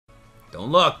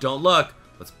Don't look, don't look.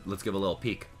 Let's give a little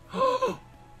peek.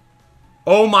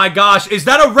 Oh my gosh, is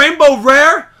that a rainbow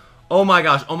rare? Oh my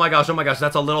gosh, oh my gosh, oh my gosh,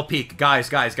 that's a little peek. Guys,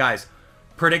 guys, guys.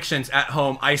 Predictions at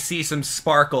home. I see some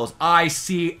sparkles. I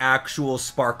see actual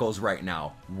sparkles right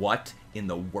now. What in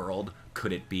the world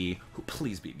could it be?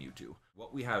 Please be Mewtwo.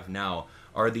 What we have now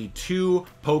are the 2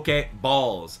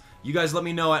 Pokeballs. You guys let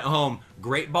me know at home.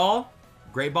 Great Ball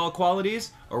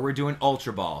qualities, or we're doing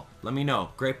Ultra Ball. Let me know.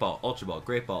 Great Ball, Ultra Ball,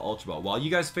 Great Ball, Ultra Ball. While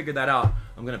you guys figure that out,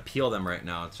 I'm going to peel them right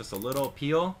now. It's just a little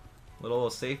peel. Little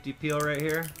safety peel right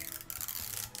here.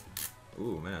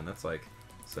 Ooh, man, that's like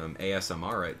some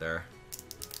ASMR right there.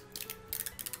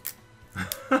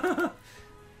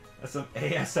 That's some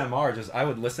ASMR. Just I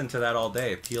would listen to that all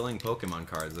day. Peeling Pokemon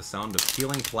cards. The sound of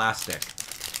peeling plastic.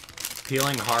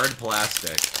 Peeling hard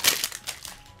plastic.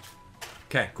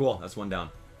 Okay, cool. That's one down.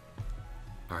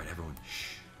 Alright, everyone.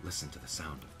 Shh. Listen to the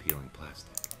sound of peeling plastic.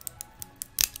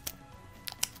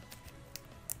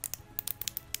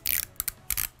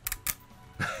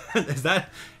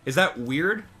 Is that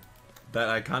weird? That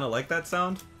I kind of like that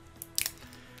sound?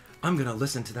 I'm gonna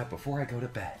listen to that before I go to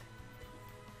bed.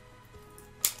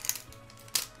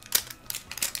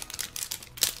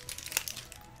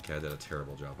 Okay, I did a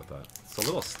terrible job with that. It's a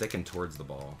little sticking towards the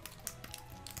ball.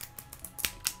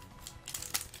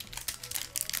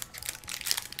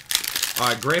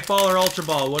 Alright, Great Ball or Ultra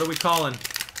Ball? What are we calling?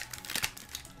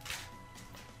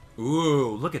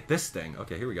 Ooh, look at this thing.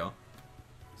 Okay, here we go.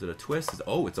 Is it a twist?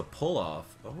 Oh, it's a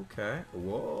pull-off. Okay.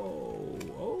 Whoa.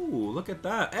 Oh, look at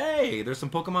that. Hey, there's some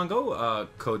Pokemon Go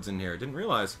codes in here. Didn't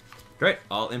realize. Great.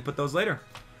 I'll input those later.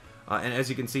 And as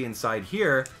you can see inside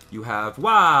here, you have,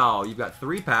 wow, you've got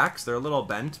 3 packs. They're a little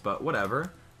bent, but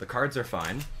whatever. The cards are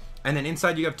fine. And then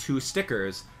inside you have 2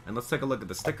 stickers. And let's take a look at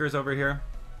the stickers over here.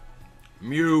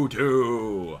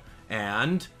 Mewtwo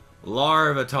and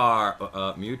Larvitar.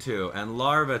 Mewtwo and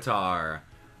Larvitar.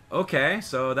 Okay,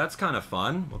 so that's kind of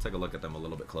fun. We'll take a look at them a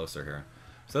little bit closer here.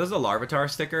 So this is a Larvitar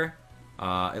sticker.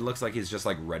 It looks like he's just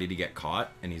like ready to get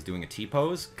caught, and he's doing a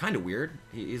T-pose. Kind of weird.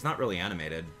 He's not really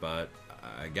animated, but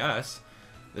I guess.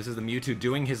 This is the Mewtwo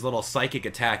doing his little psychic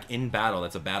attack in battle.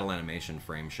 That's a battle animation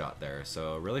frame shot there,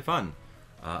 so really fun.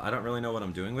 I don't really know what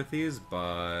I'm doing with these,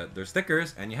 but they're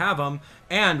stickers, and you have them.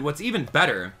 And what's even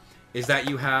better is that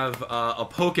you have a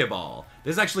Pokeball.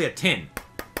 This is actually a tin.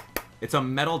 It's a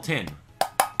metal tin.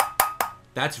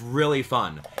 That's really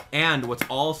fun. And what's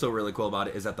also really cool about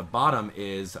it is that the bottom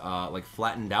is like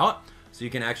flattened out, so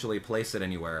you can actually place it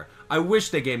anywhere. I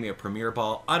wish they gave me a Premier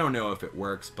Ball. I don't know if it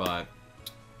works, but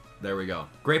there we go.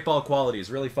 Great Ball quality is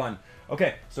really fun.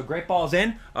 Okay, so Great Ball's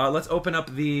in. Let's open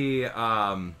up the...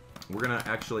 we're going to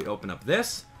actually open up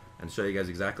this and show you guys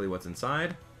exactly what's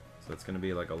inside. So it's going to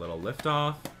be like a little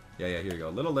liftoff. Yeah, here you go.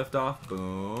 Little liftoff.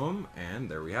 Boom.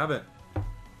 And there we have it.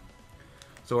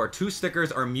 So our 2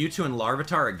 stickers are Mewtwo and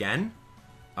Larvitar again.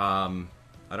 I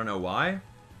don't know why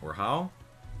or how.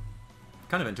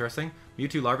 Kind of interesting.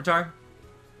 Mewtwo, Larvitar.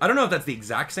 I don't know if that's the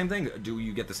exact same thing. Do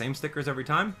you get the same stickers every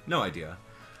time? No idea.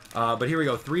 But here we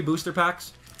go. 3 booster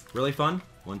packs. Really fun.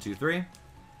 1, 2, 3.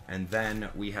 And then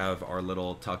we have our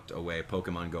little tucked away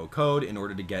Pokemon Go code in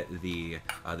order to get the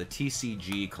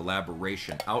TCG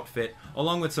collaboration outfit,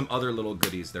 along with some other little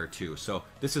goodies there too. So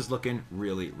this is looking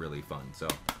really, really fun. So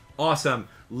awesome.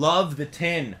 Love the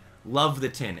tin. Love the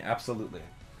tin. Absolutely.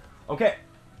 Okay.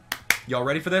 Y'all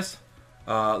ready for this?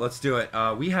 Let's do it.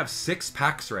 We have 6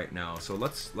 packs right now, so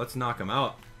let's knock them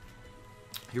out.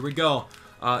 Here we go.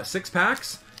 6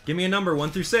 packs. Give me a number,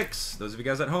 1 through 6. Those of you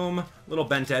guys at home, little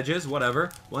bent edges, whatever.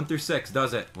 1 through 6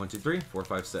 does it. 1, 2, 3, 4,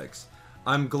 5, 6.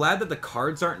 I'm glad that the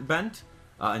cards aren't bent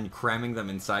and cramming them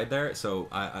inside there, so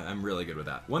I'm really good with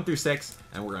that. 1 through 6,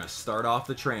 and we're going to start off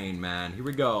the train, man. Here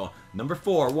we go. Number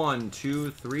 4, 1,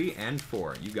 2, 3, and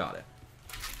 4. You got it.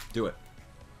 Do it.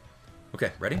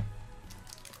 Okay, ready?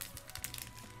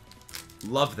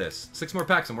 Love this. 6 more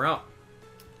packs and we're out.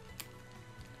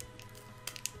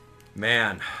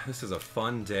 Man, this is a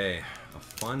fun day. A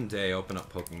fun day opening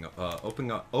up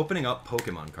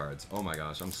Pokemon cards. Oh my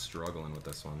gosh, I'm struggling with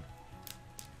this one.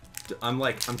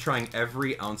 I'm trying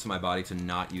every ounce of my body to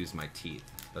not use my teeth.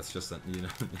 That's just, you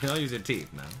don't use your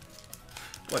teeth, man.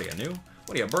 What are you, new?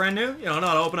 What are you, brand new? You don't know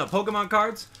how to open up Pokemon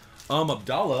cards?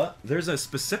 Abdallah, there's a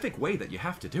specific way that you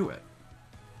have to do it.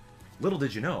 Little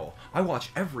did you know, I watch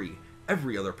every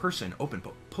other person open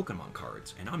Pokemon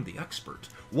cards, and I'm the expert.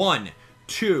 1,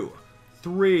 2,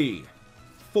 3,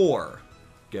 4.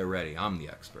 Get ready, I'm the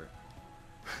expert.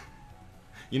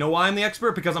 You know why I'm the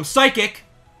expert? Because I'm psychic!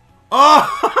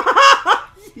 Oh!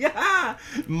 Yeah!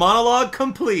 Monologue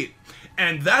complete.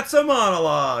 And that's a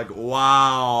monologue.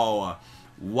 Wow.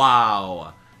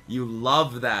 Wow. You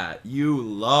love that. You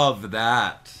love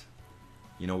that.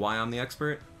 You know why I'm the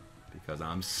expert? Because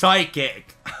I'm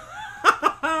psychic.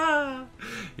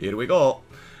 Here we go.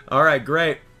 Alright,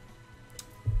 great.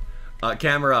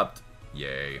 Camera up.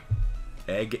 Yay.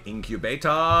 Egg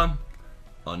incubator.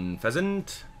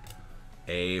 Unpheasant.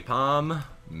 A palm.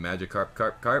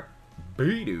 Magikarp, carp.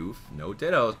 Bidoof. No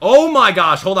dittos. Oh my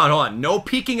gosh, hold on. No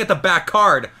peeking at the back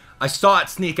card. I saw it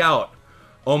sneak out.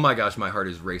 Oh my gosh, my heart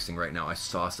is racing right now. I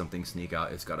saw something sneak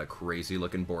out. It's got a crazy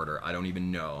looking border. I don't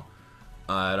even know.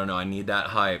 I don't know. I need that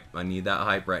hype. I need that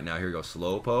hype right now. Here we go.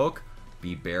 Slowpoke.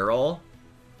 B-Barrel.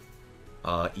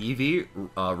 Eevee.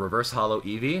 Reverse Hollow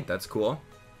Eevee. That's cool.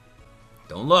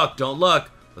 Don't look. Don't look.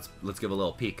 Let's give a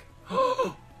little peek.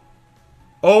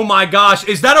 Oh my gosh.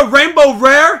 Is that a rainbow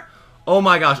rare? Oh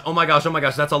my gosh. Oh my gosh. Oh my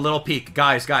gosh. That's a little peek.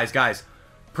 Guys.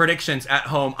 Predictions at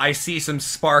home. I see some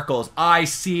sparkles. I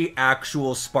see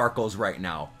actual sparkles right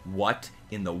now. What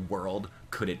in the world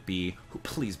could it be?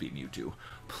 Please be Mewtwo.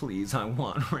 Please, I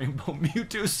want Rainbow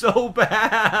Mewtwo so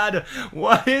bad.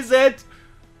 What is it?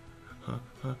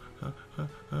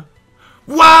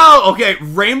 Wow! Okay,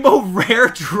 Rainbow Rare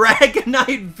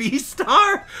Dragonite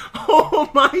V-Star? Oh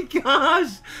my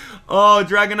gosh! Oh,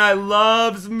 Dragonite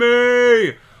loves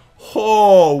me!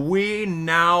 Oh, we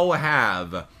now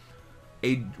have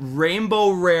a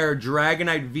Rainbow Rare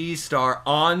Dragonite V-Star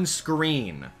on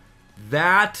screen.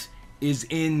 That is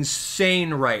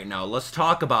insane right now. Let's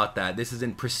talk about that. This is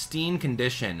in pristine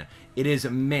condition. It is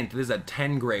mint. This is a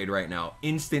 10 grade right now.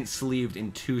 Instant sleeved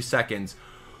in 2 seconds.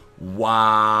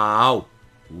 Wow.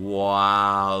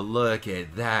 Wow. Look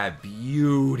at that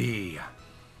beauty.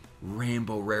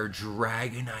 Rainbow Rare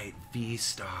Dragonite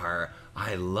V-Star.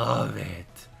 I love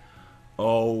it.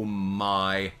 Oh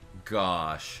my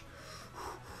gosh.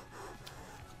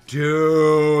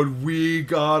 Dude, we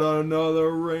got another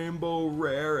Rainbow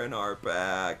Rare in our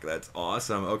pack. That's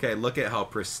awesome. Okay, look at how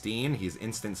pristine. He's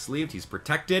instant sleeved. He's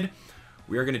protected.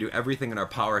 We are going to do everything in our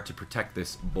power to protect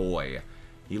this boy.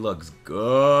 He looks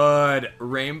good.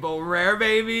 Rainbow Rare,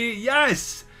 baby.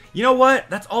 Yes. You know what?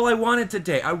 That's all I wanted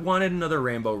today. I wanted another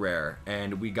Rainbow Rare,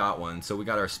 and we got one. So we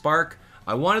got our Spark.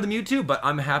 I wanted the Mewtwo, but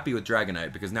I'm happy with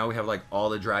Dragonite because now we have like all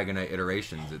the Dragonite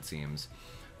iterations, it seems.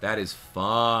 That is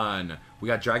fun. We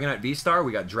got Dragonite V-Star.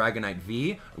 We got Dragonite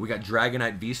V. We got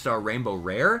Dragonite V-Star Rainbow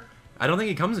Rare. I don't think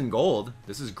he comes in gold.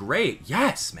 This is great.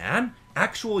 Yes, man.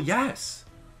 Actual yes.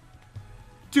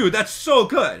 Dude, that's so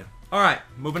good. All right,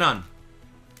 moving on.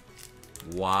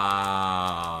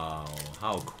 Wow.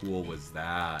 How cool was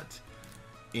that?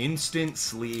 Instant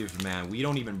sleeved, man. We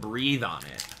don't even breathe on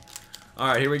it. All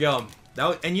right, here we go.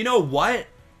 And you know what?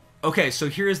 Okay, so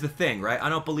here's the thing, right? I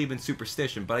don't believe in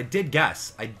superstition, but I did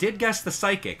guess. I did guess the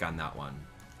Psychic on that one.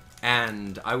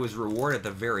 And I was rewarded at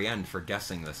the very end for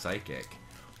guessing the Psychic.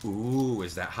 Ooh,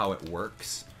 is that how it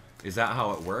works? Is that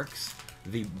how it works?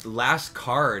 The last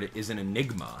card is an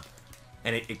enigma.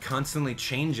 And it constantly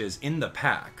changes in the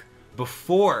pack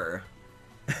before...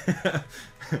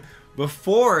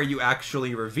 before you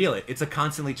actually reveal it. It's a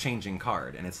constantly changing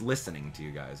card, and it's listening to you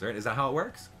guys, right? Is that how it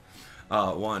works?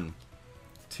 1,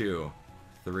 2,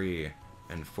 3,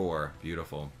 and 4.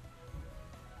 Beautiful.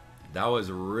 That was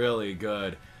really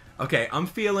good. Okay, I'm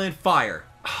feeling fire.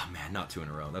 Oh man, not 2 in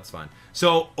a row. That's fine.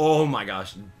 So, oh my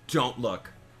gosh, don't look.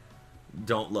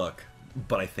 Don't look.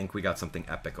 But I think we got something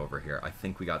epic over here. I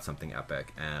think we got something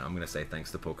epic, and I'm gonna say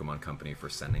thanks to Pokemon Company for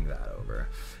sending that over.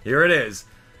 Here it is.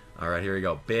 All right, here we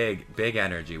go. Big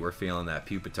energy. We're feeling that.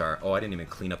 Pupitar. Oh, I didn't even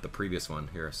clean up the previous one.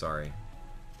 Here, sorry.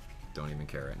 Don't even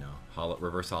care right now.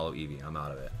 Reverse Hollow Eevee. I'm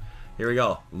out of it. Here we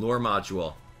go. Lure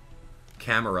Module.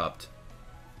 Camerupt.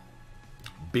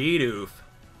 Bidoof.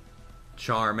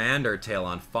 Charmander. Tail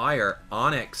on Fire.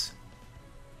 Onix.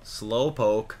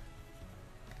 Slowpoke.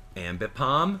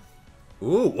 Ambipom.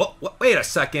 Ooh, what? Wait a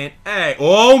second. Hey,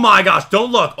 oh my gosh,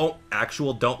 don't look. Oh,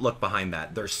 don't look behind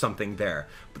that. There's something there.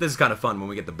 But this is kind of fun when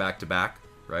we get the back-to-back,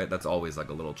 right? That's always like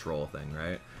a little troll thing,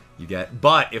 right? You get,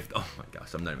 but if, oh my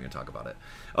gosh, I'm not even gonna talk about it.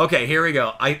 Okay, here we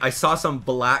go. I saw some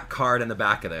black card in the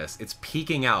back of this. It's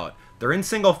peeking out. They're in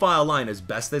single file line as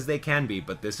best as they can be,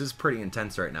 but this is pretty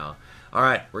intense right now. All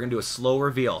right, we're gonna do a slow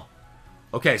reveal.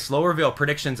 Okay, slow reveal,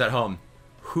 predictions at home.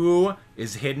 Who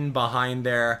is hidden behind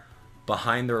there?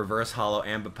 Behind the reverse hollow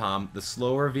Ambipom, the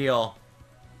slow reveal.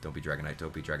 Don't be Dragonite,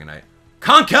 don't be Dragonite.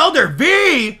 Conkeldurr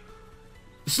V!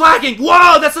 Slacking!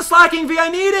 Whoa, that's the Slacking V I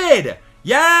needed!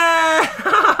 Yeah!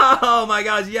 Oh my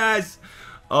gosh, yes!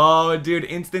 Oh, dude,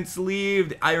 instant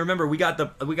sleeved. I remember we got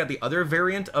the other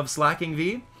variant of Slacking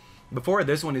V before.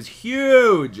 This one is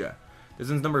huge. This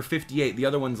one's number 58. The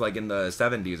other one's like in the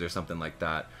 70s or something like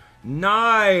that.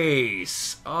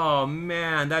 Nice! Oh,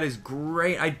 man, that is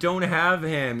great. I don't have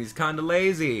him. He's kind of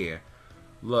lazy.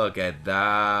 Look at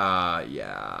that.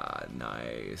 Yeah,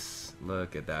 nice.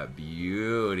 Look at that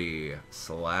beauty.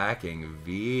 Slacking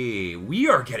V. We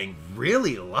are getting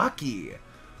really lucky.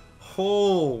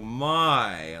 Oh,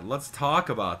 my. Let's talk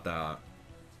about that.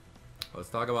 Let's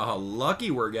talk about how lucky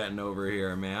we're getting over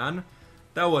here, man.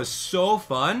 That was so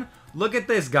fun. Look at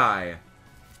this guy.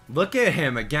 Look at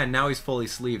him. Again, now he's fully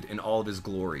sleeved in all of his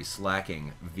glory.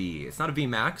 Slacking V. It's not a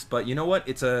VMAX, but you know what?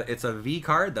 It's a V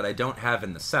card that I don't have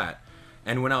in the set.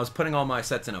 And when I was putting all my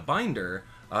sets in a binder,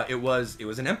 it was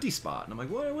an empty spot. And I'm like,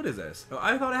 what is this? Oh,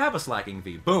 I thought I have a Slacking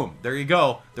V. Boom. There you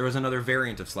go. There was another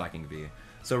variant of Slacking V.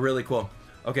 So really cool.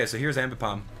 Okay, so here's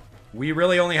Ambipom. We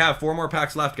really only have 4 more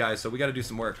packs left, guys, so we got to do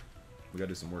some work. We got to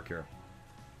do some work here.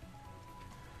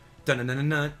 Dun dun dun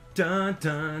dun dun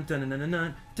dun dun dun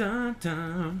dun dun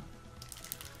dun.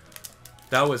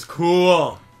 That was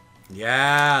cool.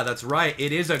 Yeah, that's right.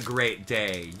 It is a great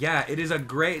day. Yeah, it is a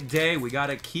great day. We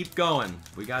gotta keep going.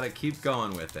 We gotta keep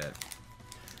going with it.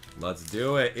 Let's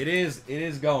do it. It is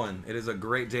going. It is a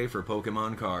great day for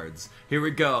Pokemon cards. Here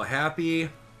we go. Happy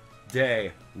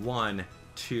day. 1,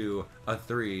 2,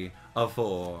 3,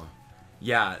 4.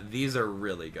 Yeah, these are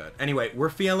really good. Anyway, we're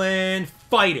feeling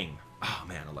fighting. Oh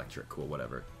man, electric. Cool,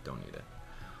 whatever. Don't need it.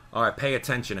 Alright, pay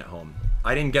attention at home.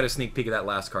 I didn't get a sneak peek of that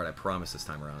last card, I promise this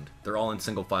time around. They're all in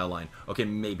single file line. Okay,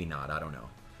 maybe not, I don't know.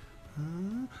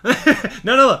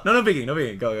 No peeking, no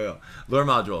peeking. Go. Lure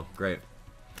module, great.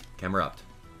 Camerupt.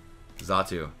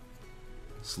 Xatu.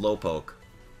 Slowpoke.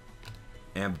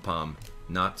 Ambipom.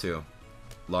 Natu.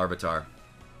 Larvitar.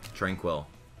 Tranquil.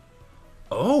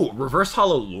 Oh, reverse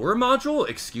holo lure module?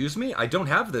 Excuse me? I don't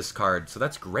have this card, so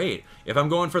that's great. If I'm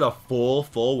going for the full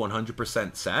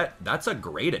 100% set, that's a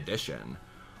great addition.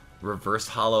 Reverse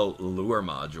holo lure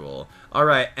module.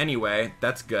 Alright, anyway,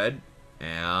 that's good.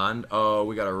 And, oh,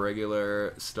 we got a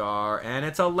regular star, and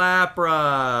it's a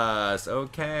Lapras!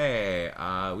 Okay,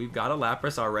 we've got a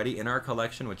Lapras already in our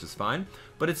collection, which is fine,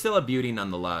 but it's still a beauty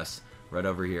nonetheless. Right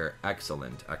over here.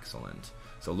 Excellent, excellent.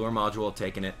 So, lure module,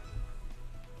 taking it.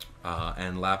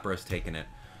 And Lapras taking it.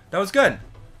 That was good.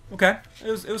 Okay,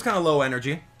 it was kind of low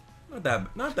energy. Not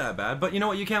that bad. But you know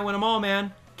what? You can't win them all,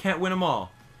 man. Can't win them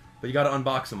all. But you got to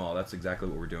unbox them all. That's exactly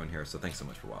what we're doing here. So thanks so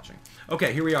much for watching.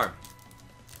 Okay, here we are.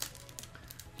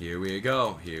 Here we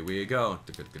go. Here we go.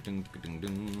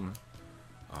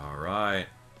 All right.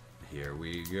 Here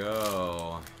we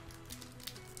go.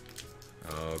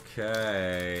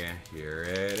 Okay. Here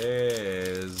it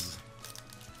is.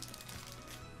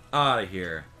 Out of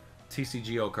here.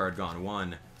 TCGO card gone.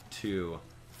 1, 2,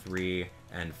 3,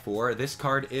 and 4. This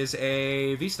card is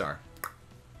a V-Star.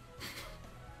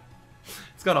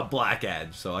 It's got a black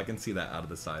edge, so I can see that out of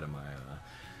the side of my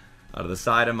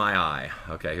eye.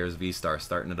 Okay, here's V-Star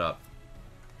starting it up.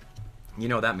 You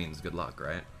know what that means. Good luck,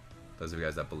 right? Those of you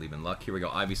guys that believe in luck. Here we go.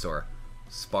 Ivysaur,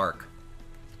 Spark,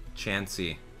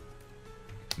 Chansey,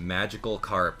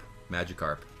 Magikarp,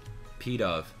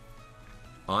 P-Dove,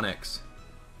 Onix,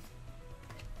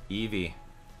 Eevee,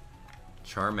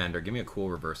 Charmander. Give me a cool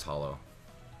reverse holo.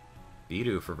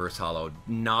 Bidoof reverse holo.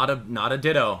 Not a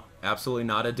Ditto. Absolutely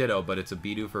not a Ditto, but it's a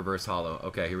Bidoof reverse holo.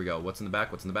 Okay, here we go. What's in the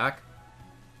back? What's in the back?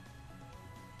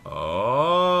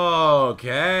 Oh,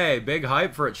 okay. Big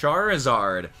hype for a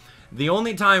Charizard. The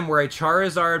only time where a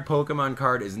Charizard Pokemon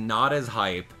card is not as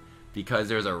hype because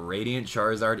there's a Radiant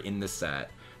Charizard in the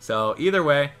set. So either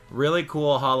way, really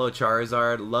cool holo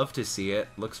Charizard. Love to see it.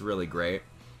 Looks really great.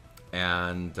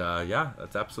 And yeah,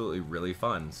 that's absolutely really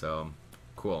fun. So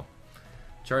cool.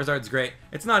 Charizard's great.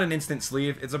 It's not an instant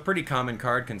sleeve. It's a pretty common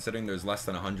card considering there's less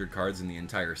than 100 cards in the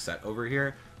entire set over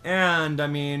here. And I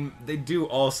mean, they do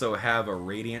also have a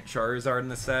Radiant Charizard in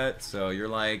the set. So you're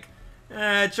like,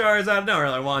 Charizard, I don't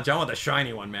really want you. I want the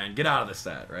shiny one, man. Get out of the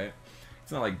set, right?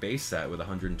 It's not like base set with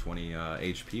 120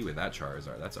 HP with that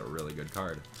Charizard. That's a really good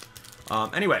card.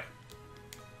 Anyway.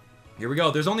 Here we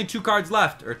go. There's only 2 cards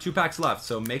left, or 2 packs left,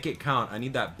 so make it count. I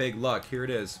need that big luck. Here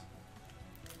it is.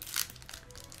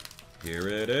 Here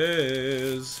it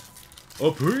is. A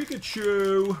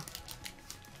Pikachu.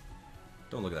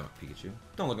 Don't look at that Pikachu.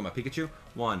 Don't look at my Pikachu.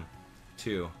 1,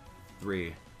 2,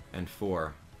 3, and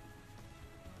 4.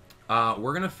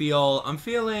 We're gonna feel. I'm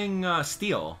feeling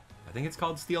Steel. I think it's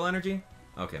called Steel Energy.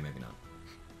 Okay, maybe not.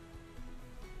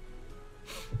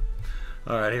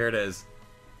 All right, here it is.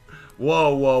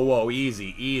 Whoa, whoa, whoa.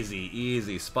 Easy, easy,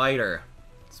 easy. Spider.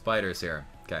 Spider's here.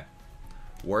 Okay.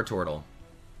 Wartortle.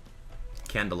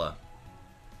 Candela.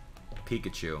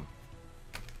 Pikachu.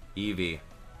 Eevee.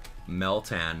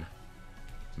 Meltan.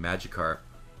 Magikarp.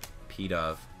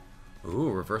 P-Dove. Ooh,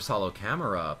 reverse holo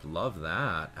camera up. Love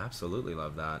that. Absolutely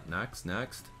love that. Next.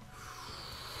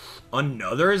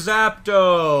 Another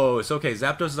Zapdos! Okay,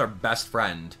 Zapdos is our best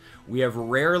friend. We have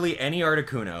rarely any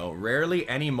Articuno, rarely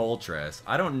any Moltres.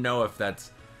 I don't know if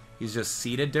that's... He's just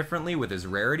seated differently with his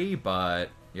rarity, but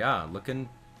yeah, looking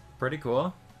pretty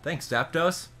cool. Thanks,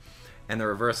 Zapdos. And the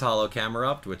reverse holo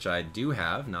camera up, which I do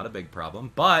have, not a big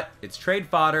problem. But it's trade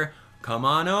fodder. Come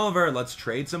on over. Let's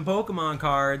trade some Pokemon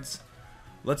cards.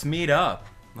 Let's meet up.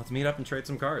 Let's meet up and trade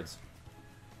some cards.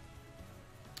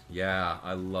 Yeah,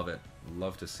 I love it.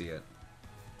 Love to see it.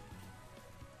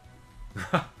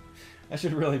 I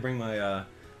should really bring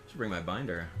my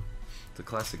binder to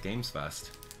Classic Games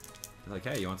Fest. Be like,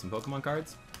 hey, you want some Pokemon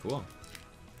cards? Cool.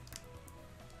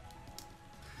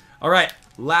 All right,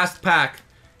 last pack.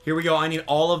 Here we go. I need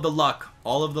all of the luck.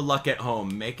 All of the luck at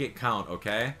home. Make it count,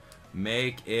 okay?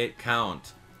 Make it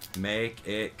count. Make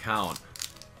it count.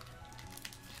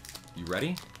 You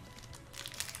ready?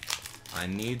 I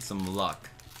need some luck.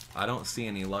 I don't see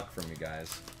any luck from you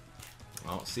guys.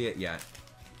 I don't see it yet.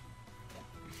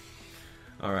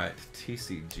 Alright,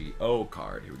 TCG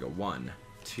card. Here we go. 1,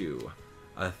 2,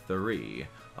 a 3,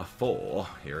 a 4.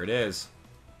 Here it is.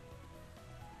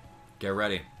 Get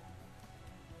ready.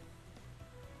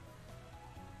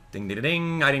 Ding, ding,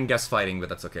 ding. I didn't guess fighting, but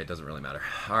that's okay. It doesn't really matter.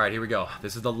 Alright, here we go.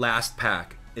 This is the last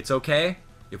pack. It's okay.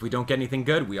 If we don't get anything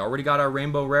good, we already got our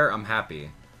Rainbow Rare. I'm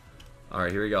happy.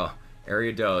 Alright, here we go.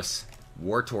 Ariados,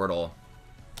 Wartortle,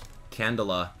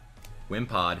 Candela,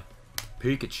 Wimpod,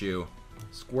 Pikachu,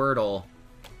 Squirtle,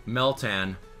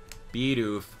 Meltan,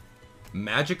 Bidoof,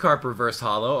 Magikarp Reverse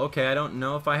Holo. Okay, I don't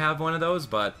know if I have one of those,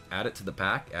 but add it to the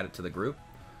pack, add it to the group.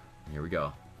 Here we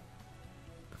go.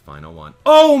 The final one.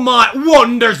 Oh my!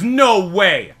 One! There's no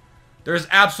way! There's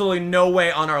absolutely no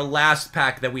way on our last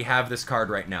pack that we have this card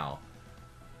right now.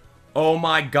 Oh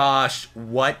my gosh,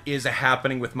 what is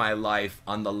happening with my life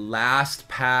on the last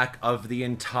pack of the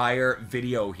entire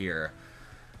video here?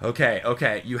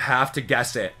 Okay, you have to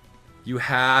guess it. You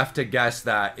have to guess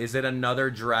that. Is it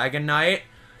another Dragonite?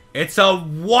 It's a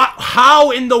what? How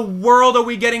in the world are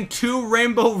we getting 2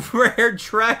 Rainbow Rare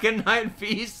Dragonite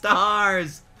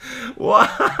V-Stars? What?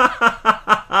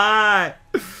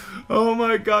 Oh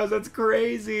my gosh, that's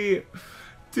crazy.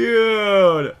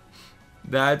 Dude.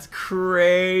 That's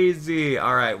crazy.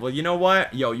 Alright, well, you know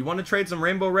what? Yo, you want to trade some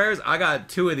Rainbow Rares? I got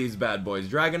 2 of these bad boys.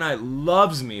 Dragonite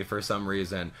loves me for some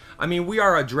reason. I mean, we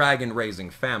are a dragon-raising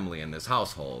family in this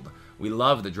household. We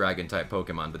love the dragon-type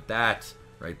Pokemon, but that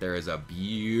right there is a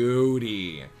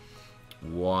beauty.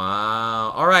 Wow.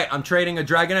 Alright, I'm trading a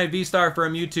Dragonite V-Star for a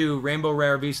Mewtwo Rainbow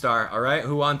Rare V-Star. Alright,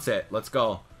 who wants it? Let's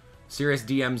go. Serious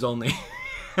DMs only.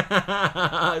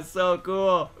 So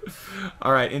cool.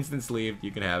 Alright, instant sleeve.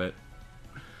 You can have it.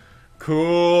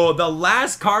 Cool. The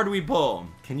last card we pull.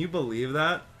 Can you believe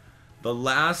that? The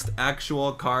last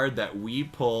actual card that we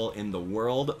pull in the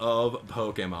world of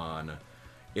Pokemon.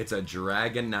 It's a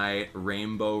Dragonite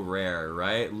Rainbow Rare,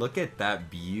 right? Look at that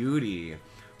beauty.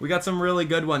 We got some really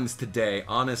good ones today,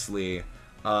 honestly.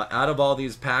 Out of all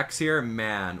these packs here,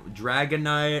 man,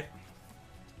 Dragonite.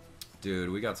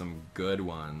 Dude, we got some good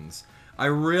ones. I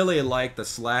really like the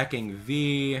Slacking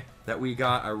V that we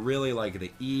got. I really like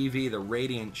the Eevee, the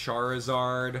Radiant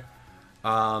Charizard.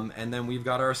 And then we've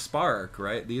got our Spark,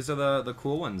 right? These are the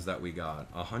cool ones that we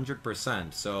got,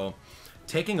 100%. So,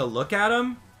 taking a look at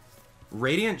them,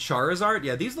 Radiant Charizard,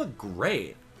 yeah, these look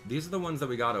great. These are the ones that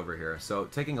we got over here. So,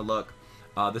 taking a look,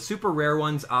 the super rare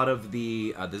ones out of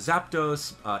the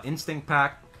Zapdos Instinct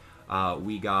pack,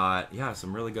 we got, yeah,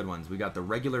 some really good ones. We got the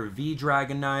regular V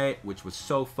Dragonite, which was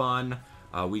so fun.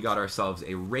 We got ourselves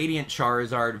a Radiant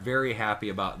Charizard, very happy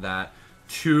about that.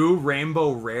 2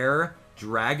 Rainbow Rare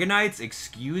Dragonites,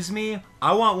 excuse me?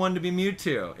 I want one to be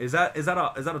Mewtwo. Is that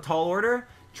a tall order?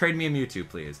 Trade me a Mewtwo,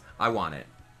 please. I want it.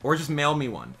 Or just mail me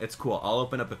one. It's cool. I'll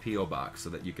open up a P.O. box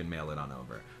so that you can mail it on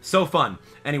over. So fun.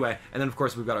 Anyway, and then of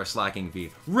course we've got our Slacking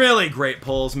V. Really great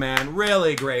pulls, man.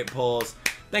 Really great pulls.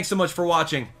 Thanks so much for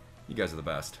watching. You guys are the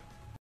best.